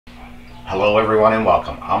Hello everyone and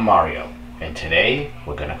welcome. I'm Mario, and today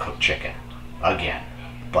we're gonna cook chicken again,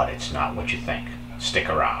 but it's not what you think. Stick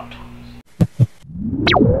around.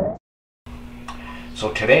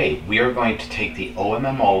 So today we are going to take the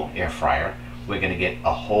OMMO air fryer. We're gonna get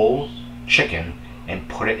a whole chicken and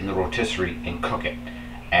put it in the rotisserie and cook it,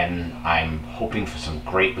 and I'm hoping for some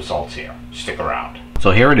great results here. Stick around. So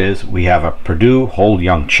here it is. We have a Perdue whole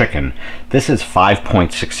young chicken. This is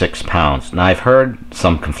 5.66 pounds. Now I've heard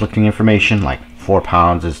some conflicting information, like 4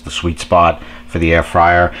 pounds is the sweet spot for the air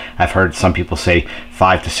fryer. I've heard some people say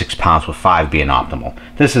 5 to 6 pounds, with 5 being optimal.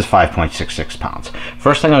 This is 5.66 pounds.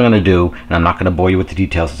 First thing I'm going to do, and I'm not going to bore you with the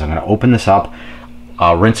details, is I'm going to open this up,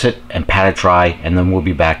 rinse it and pat it dry, and then we'll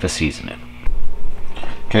be back to season it.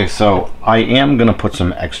 Okay, so I am going to put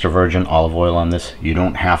some extra virgin olive oil on this. You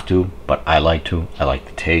don't have to, but I like to. I like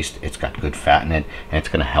the taste. It's got good fat in it, and it's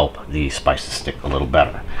going to help the spices stick a little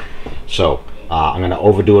better. So I'm going to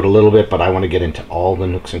overdo it a little bit, but I want to get into all the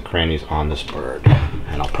nooks and crannies on this bird,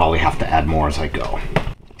 and I'll probably have to add more as I go.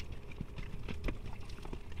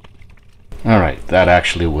 Alright, that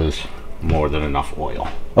actually was more than enough oil.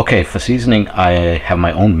 Okay, for seasoning I have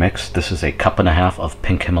my own mix. This is a 1.5 cups of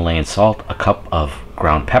pink Himalayan salt, a cup of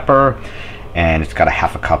ground pepper, and it's got a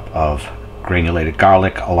 1/2 cup of granulated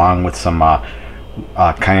garlic, along with some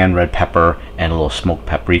cayenne red pepper and a little smoked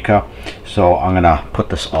paprika. So I'm gonna put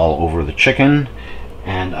this all over the chicken,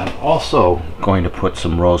 and I'm also going to put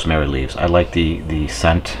some rosemary leaves. I like the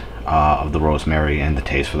scent of the rosemary, and the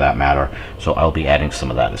taste for that matter, so I'll be adding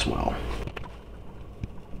some of that as well.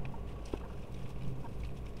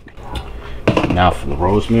 Now for the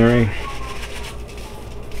rosemary.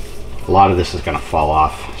 A lot of this is going to fall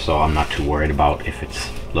off, so I'm not too worried about if it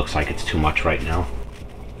looks like it's too much right now.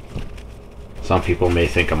 Some people may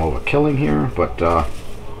think I'm overkilling here, but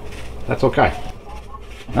that's okay.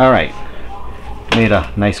 Alright, made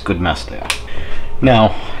a nice good mess there.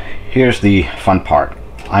 Now, here's the fun part.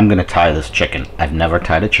 I'm going to tie this chicken. I've never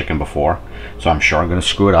tied a chicken before, so I'm sure I'm going to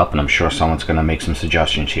screw it up, and I'm sure someone's going to make some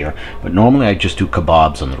suggestions here. But normally I just do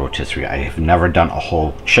kebabs on the rotisserie. I have never done a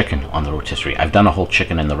whole chicken on the rotisserie. I've done a whole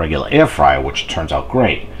chicken in the regular air fryer, which turns out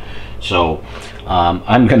great. So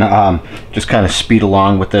I'm going to just kind of speed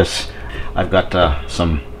along with this. I've got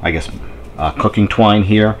some, I guess, cooking twine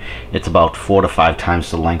here. It's about 4 to 5 times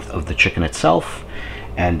the length of the chicken itself.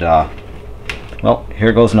 And, well,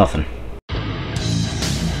 here goes nothing.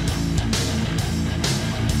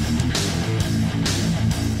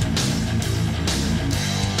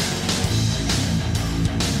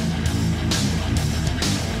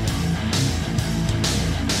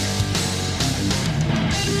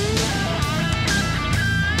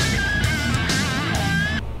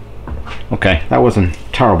 Okay, that wasn't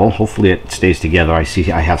terrible. Hopefully it stays together. I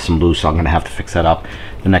see I have some loose, so I'm going to have to fix that up.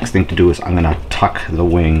 The next thing to do is I'm going to tuck the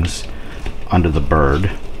wings under the bird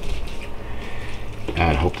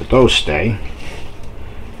and hope that those stay.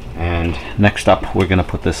 And next up, we're going to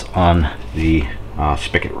put this on the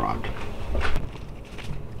spigot rod.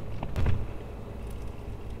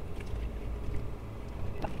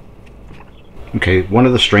 Okay, one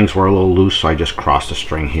of the strings were a little loose, so I just crossed a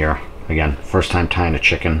string here. Again, first time tying a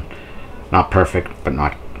chicken. Not perfect, but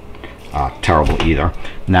not terrible either.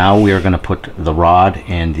 Now we are going to put the rod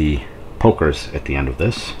and the pokers at the end of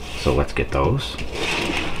this. So let's get those.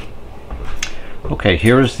 Okay,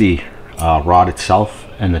 here is the rod itself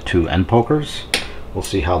and the 2 end pokers. We'll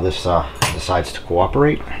see how this decides to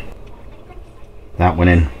cooperate. That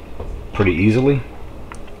went in pretty easily.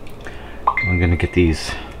 I'm going to get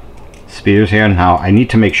these spears here. Now I need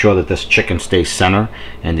to make sure that this chicken stays center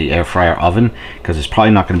in the air fryer oven, because there's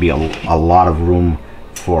probably not going to be a lot of room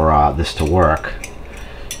for this to work.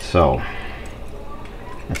 So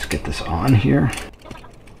let's get this on here.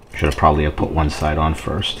 Should have probably put one side on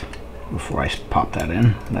first before I pop that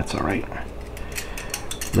in. That's all right.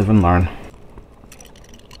 Live and learn.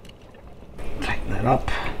 Tighten that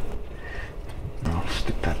up. I'll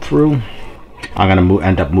stick that through. I'm going to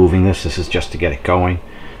end up moving this. This is just to get it going.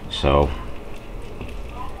 So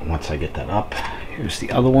once I get that up, here's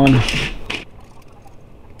the other one.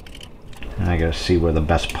 And I gotta see where the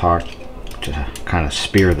best part to kind of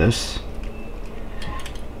spear this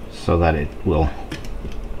so that it will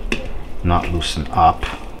not loosen up.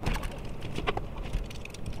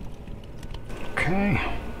 Okay.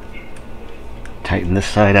 Tighten this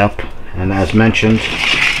side up, and as mentioned,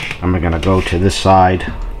 I'm gonna go to this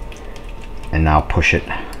side and now push it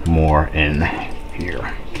more in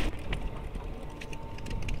here.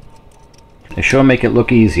 They sure make it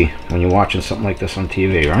look easy when you're watching something like this on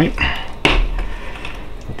TV, right?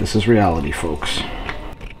 But this is reality, folks.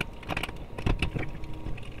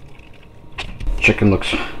 Chicken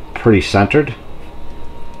looks pretty centered.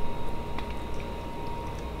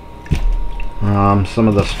 Some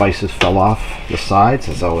of the spices fell off the sides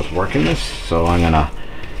as I was working this, so I'm gonna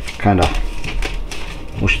kind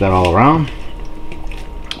of mush that all around.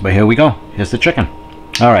 But here we go. Here's the chicken.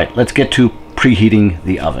 All right, let's get to preheating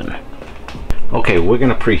the oven. Okay, we're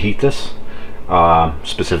gonna preheat this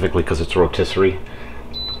specifically because it's rotisserie.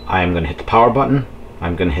 I'm gonna hit the power button.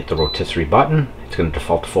 I'm gonna hit the rotisserie button. It's gonna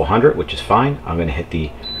default to 400, which is fine. I'm gonna hit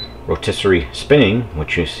the rotisserie spinning,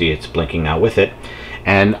 which you see it's blinking now with it.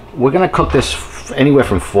 And we're gonna cook this anywhere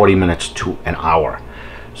from 40 minutes to an hour.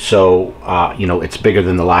 So, you know, it's bigger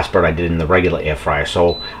than the last bird I did in the regular air fryer.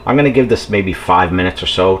 So I'm gonna give this maybe 5 minutes or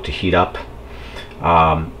so to heat up.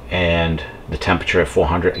 And the temperature at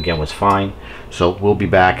 400 again was fine. So we'll be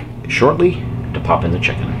back shortly to pop in the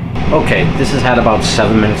chicken. Okay, this has had about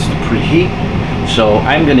 7 minutes to preheat. So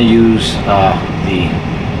I'm gonna use the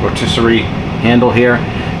rotisserie handle here.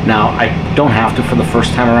 Now, I don't have to for the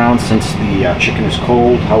first time around since the chicken is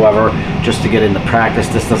cold. However, just to get into practice,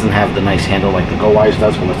 this doesn't have the nice handle like the GoWISE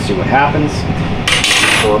does. Well, let's see what happens.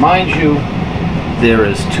 To remind you, there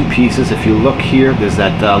is 2 pieces. If you look here, there's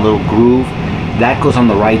that little groove. That goes on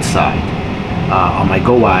the right side. On my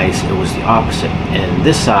GoWISE, it was the opposite. And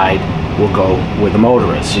this side will go where the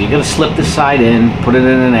motor is. So you're going to slip this side in, put it in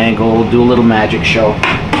an angle, do a little magic show.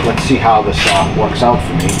 Let's see how this works out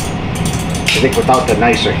for me. I think without the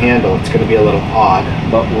nicer handle, it's going to be a little odd,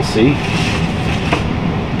 but we'll see.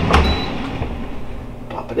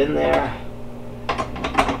 Pop it in there.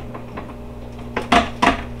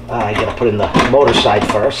 I got to put in the motor side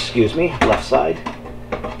first, excuse me, left side.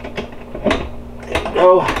 There we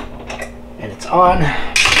go. And it's on.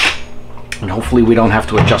 And hopefully we don't have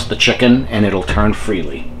to adjust the chicken and it'll turn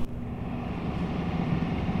freely.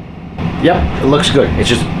 Yep, it looks good. It's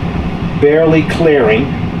just barely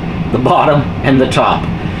clearing the bottom and the top.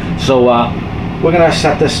 So we're gonna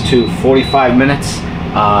set this to 45 minutes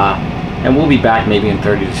and we'll be back maybe in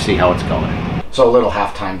 30 to see how it's going. So a little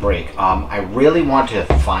halftime break. I really want to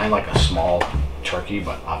find like a small turkey,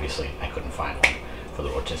 but obviously I couldn't find one for the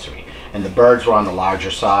rotisserie. And the birds were on the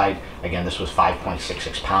larger side. Again, this was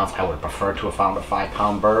 5.66 pounds. I would have preferred to have found a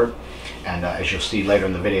 5-pound bird. And as you'll see later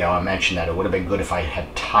in the video, I mentioned that it would have been good if I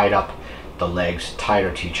had tied up the legs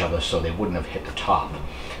tighter to each other so they wouldn't have hit the top.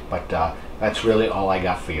 But that's really all I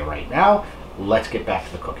got for you right now. Let's get back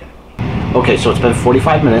to the cooking. Okay, so it's been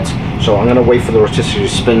 45 minutes, so I'm gonna wait for the rotisserie to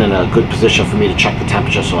spin in a good position for me to check the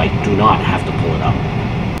temperature so I do not have to pull it out.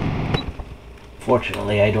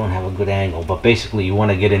 Fortunately, I don't have a good angle, but basically you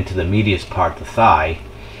wanna get into the meatiest part, the thigh,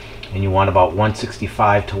 and you want about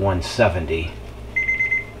 165 to 170.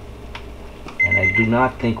 And I do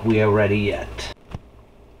not think we are ready yet.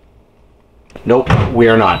 Nope, we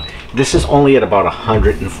are not. This is only at about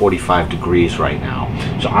 145 degrees right now.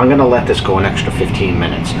 So I'm gonna let this go an extra 15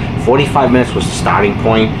 minutes. 45 minutes was the starting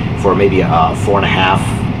point for maybe a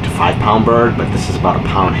 4.5 to 5 pound bird, but this is about a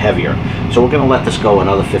pound heavier. So we're gonna let this go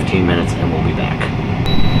another 15 minutes and we'll be back.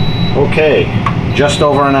 Okay, just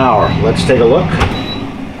over an hour. Let's take a look.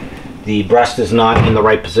 The breast is not in the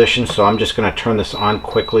right position, so I'm just gonna turn this on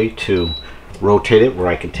quickly to rotate it where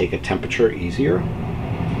I can take a temperature easier.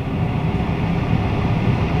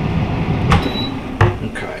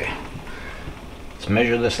 Let's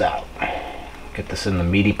measure this out. Get this in the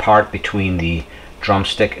meaty part between the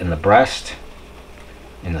drumstick and the breast.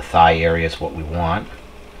 In the thigh area is what we want.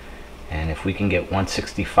 And if we can get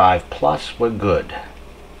 165 plus, we're good.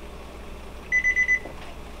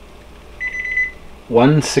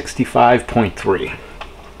 165.3.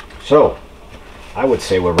 So, I would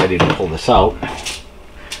say we're ready to pull this out.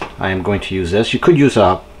 I am going to use this. You could use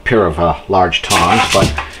a pair of large tongs,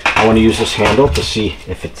 but I want to use this handle to see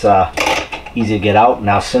if it's easy to get out.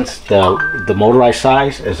 Now, since the motorized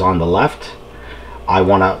size is on the left, I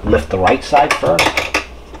want to lift the right side first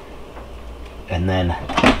and then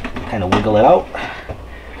kind of wiggle it out,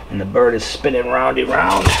 and the bird is spinning roundy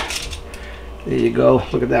round. There you go,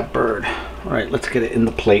 look at that bird. All right, let's get it in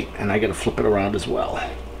the plate, and I got to flip it around as well.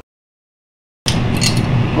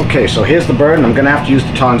 Okay, so here's the bird, and I'm gonna have to use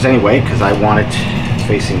the tongs anyway because I want it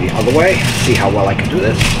facing the other way. See how well I can do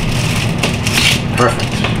this.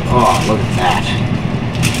 Perfect. Oh, look at that.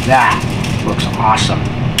 That looks awesome.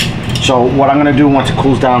 So what I'm going to do once it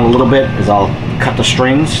cools down a little bit is I'll cut the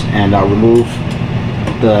strings and I'll remove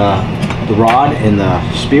the rod and the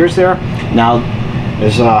spears there. Now,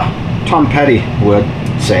 as Tom Petty would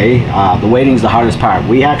say, the waiting's the hardest part.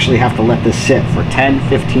 We actually have to let this sit for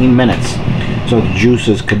 10-15 minutes so the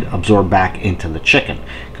juices could absorb back into the chicken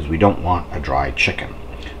because we don't want a dry chicken.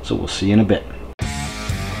 So we'll see you in a bit.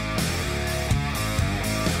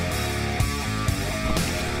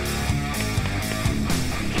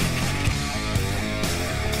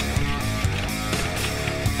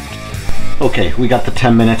 Okay, we got the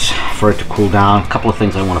 10 minutes for it to cool down. A couple of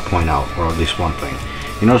things I want to point out, or at least one thing.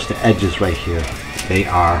 You notice the edges right here, they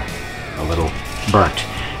are a little burnt.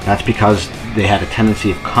 That's because they had a tendency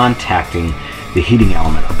of contacting the heating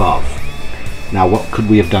element above. Now, what could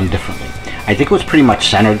we have done differently? I think it was pretty much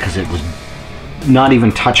centered because it was not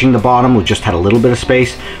even touching the bottom. We just had a little bit of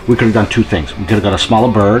space. We could have done two things. We could have got a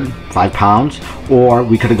smaller bird, 5 pounds, or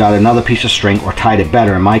we could have got another piece of string, or tied it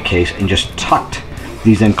better in my case, and just tucked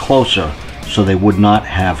these in closer so they would not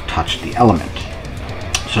have touched the element.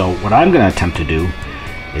 So what I'm going to attempt to do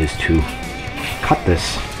is to cut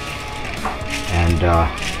this and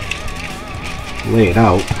lay it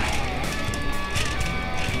out.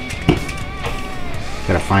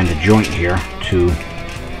 Got to find a joint here to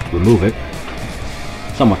remove it.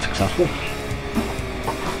 Somewhat successful.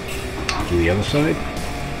 Do the other side.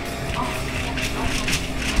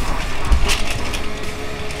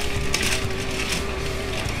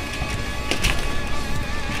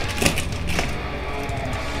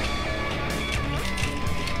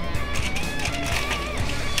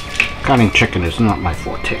 Cutting chicken is not my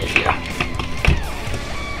forte here.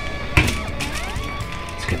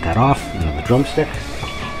 Let's get that off. Another drumstick.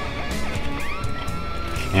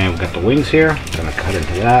 And we've got the wings here. I'm gonna cut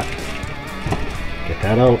into that. Get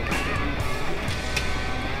that out.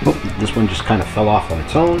 Oh, this one just kind of fell off on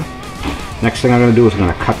its own. Next thing I'm gonna do is I'm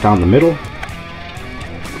gonna cut down the middle.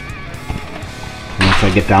 And once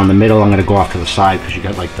I get down the middle, I'm gonna go off to the side because you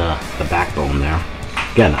got like the backbone there.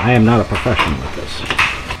 Again, I am not a professional with this.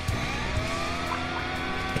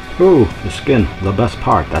 Ooh, the skin, the best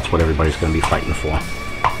part. That's what everybody's going to be fighting for.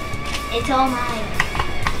 It's all mine.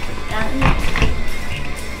 Got me.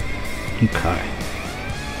 Okay.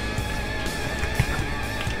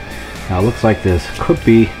 Now it looks like this could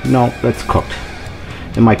be, no, that's cooked.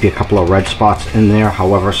 There might be a couple of red spots in there.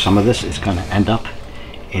 However, some of this is going to end up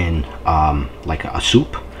in like a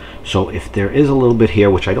soup. So if there is a little bit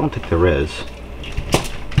here, which I don't think there is.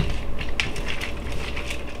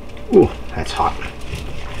 Ooh, that's hot.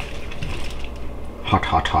 Hot,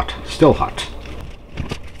 hot, hot. Still hot.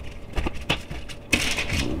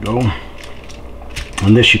 There we go.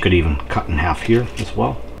 And this you could even cut in half here as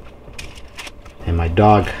well. And my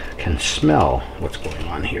dog can smell what's going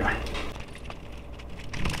on here.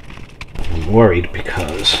 I'm worried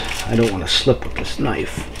because I don't want to slip with this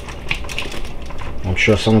knife. I'm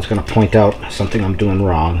sure someone's going to point out something I'm doing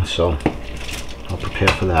wrong, so I'll prepare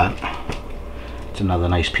for that. It's another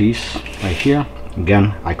nice piece right here.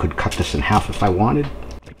 Again, I could cut this in half if I wanted.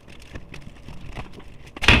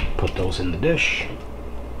 Put those in the dish.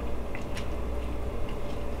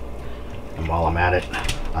 And while I'm at it,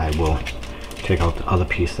 I will take out the other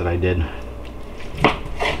piece that I did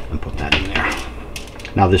and put that in there.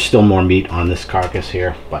 Now there's still more meat on this carcass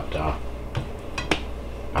here, but I'm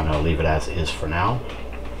going to leave it as is for now.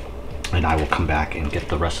 And I will come back and get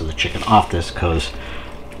the rest of the chicken off this because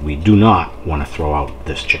we do not want to throw out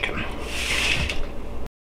this chicken.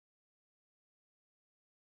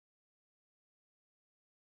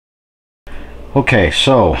 Okay,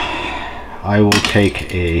 so I will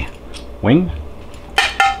take a wing.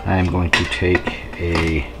 I am going to take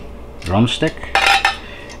a drumstick,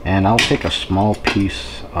 and I'll take a small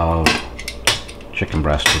piece of chicken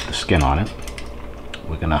breast with the skin on it.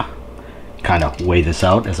 We're gonna kind of weigh this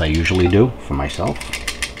out as I usually do for myself.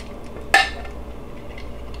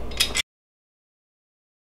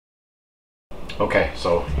 Okay,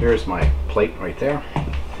 so here's my plate right there.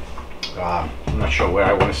 I'm not sure where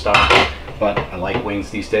I want to start, but I like wings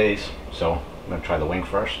these days, so I'm going to try the wing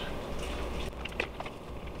first.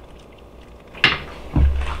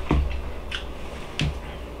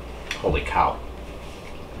 Holy cow.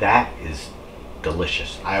 That is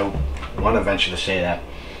delicious. I want to venture to say that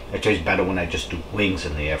it tastes better when I just do wings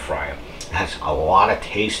in the air fryer. It has a lot of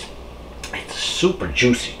taste. It's super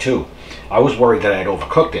juicy too. I was worried that I had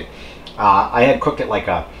overcooked it. I had cooked it like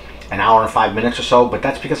an hour and 5 minutes or so, but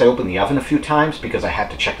that's because I opened the oven a few times because I had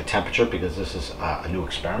to check the temperature because this is a new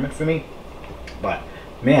experiment for me. But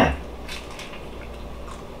man,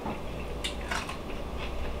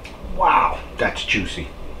 wow, that's juicy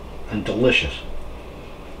and delicious.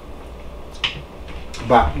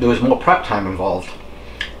 But there was more prep time involved,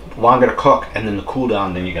 longer to cook, and then the cool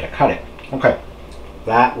down, then you gotta cut it. Okay,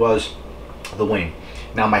 that was the wing.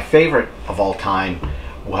 Now my favorite of all time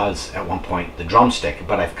was at one point the drumstick,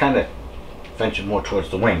 but I've kind of ventured more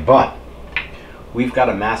towards the wing. But we've got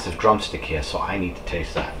a massive drumstick here, so I need to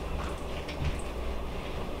taste that.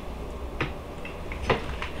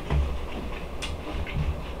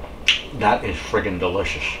 That is friggin'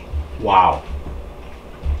 delicious. Wow.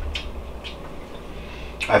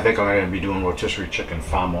 I think I'm going to be doing rotisserie chicken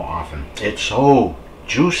far more often. It's so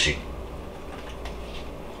juicy.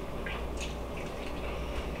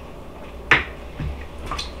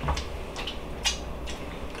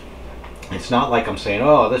 It's not like I'm saying,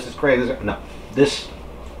 oh, this is great. No, this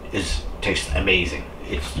tastes amazing.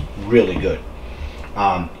 It's really good.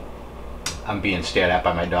 I'm being stared at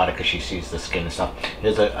by my daughter because she sees the skin and stuff.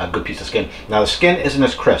 Here's a good piece of skin. Now the skin isn't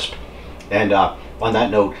as crisp. And on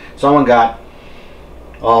that note, someone got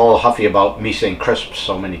all huffy about me saying crisp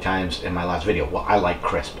so many times in my last video. Well, I like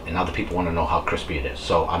crisp, and other people want to know how crispy it is,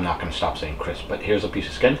 so I'm not going to stop saying crisp. But here's a piece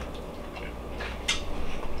of skin.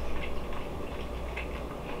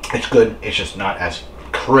 It's good, it's just not as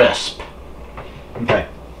crisp. Okay,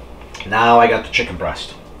 now I got the chicken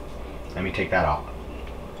breast. Let me take that out.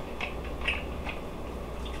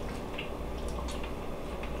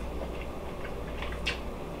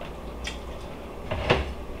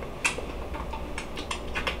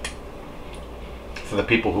 For the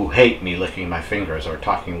people who hate me licking my fingers or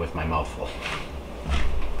talking with my mouth full.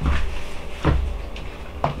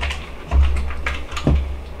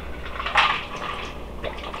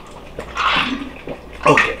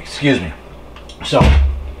 Okay, excuse me. So,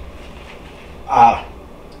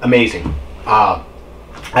 amazing.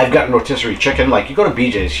 I've gotten rotisserie chicken. Like, you go to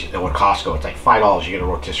BJ's or Costco, it's like $5, you get a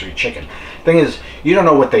rotisserie chicken. Thing is, you don't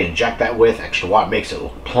know what they inject that with, extra what makes it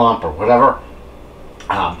look plump or whatever.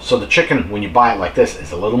 So the chicken, when you buy it like this,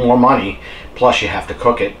 is a little more money, plus you have to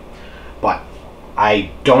cook it. But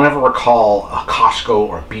I don't ever recall a Costco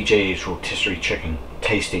or BJ's rotisserie chicken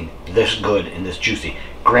tasting this good and this juicy.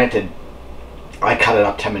 Granted, I cut it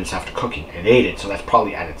up 10 minutes after cooking and ate it, so that's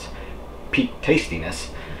probably at its peak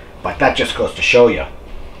tastiness. But that just goes to show you.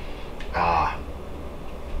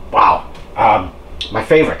 Wow. My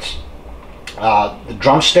favorites. The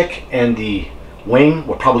drumstick and the wing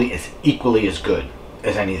were probably equally as good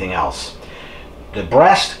as anything else. The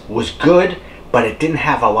breast was good, but it didn't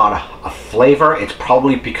have a lot of flavor. It's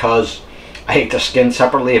probably because I ate the skin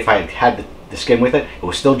separately. If I had the skin with it, it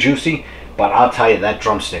was still juicy. But I'll tell you, that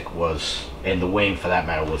drumstick was, and the wing for that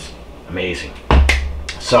matter, was amazing.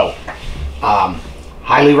 So,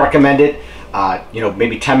 highly recommend it. You know,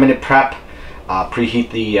 maybe 10-minute prep. Preheat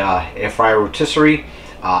the air fryer rotisserie.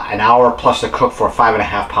 An hour plus to cook for a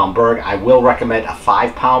 5.5 pound bird. I will recommend a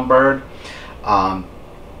 5 pound bird.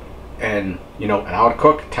 And you know, an hour to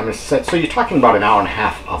cook, 10 minutes to set. So you're talking about an hour and a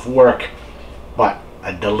half of work, but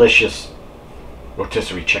a delicious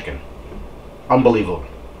rotisserie chicken. Unbelievable.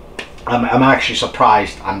 I'm actually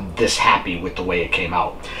surprised I'm this happy with the way it came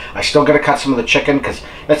out. I still got to cut some of the chicken because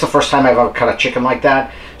that's the first time I've ever cut a chicken like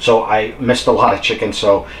that. So I missed a lot of chicken.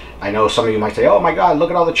 So I know some of you might say, oh my God, look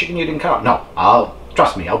at all the chicken you didn't cut out. No,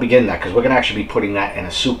 trust me, I'll begin that because we're going to actually be putting that in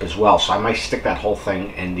a soup as well. So I might stick that whole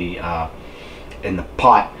thing in the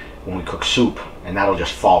pot when we cook soup, and that'll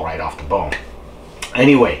just fall right off the bone.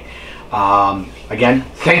 Anyway, again,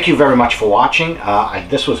 thank you very much for watching.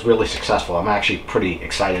 This was really successful. I'm actually pretty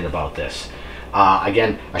excited about this.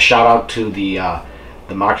 Again, a shout out to the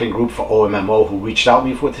marketing group for OMMO who reached out to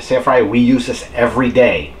me with this air fryer. We use this every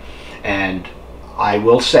day, and I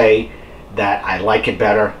will say that I like it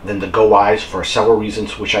better than the GoWISE for several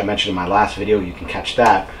reasons, which I mentioned in my last video. You can catch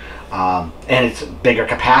that. And it's bigger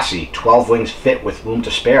capacity. 12 wings fit with room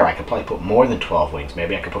to spare. I could probably put more than 12 wings.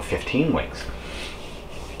 Maybe I could put 15 wings.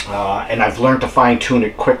 And I've learned to fine tune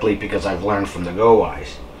it quickly because I've learned from the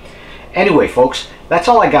GoWISE. Anyway, folks, that's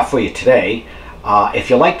all I got for you today. If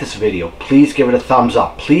you like this video, please give it a thumbs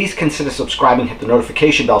up. Please consider subscribing, hit the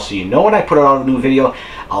notification bell so you know when I put out a new video.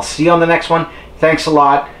 I'll see you on the next one. Thanks a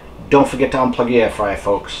lot. Don't forget to unplug your air fryer,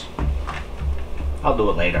 folks. I'll do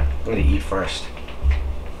it later. I'm going to eat first.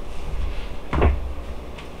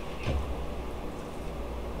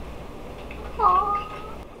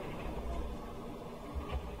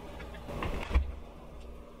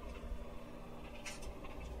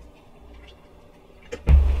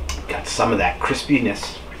 Got some of that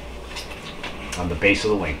crispiness on the base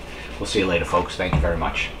of the wing. We'll see you later, folks. Thank you very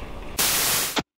much.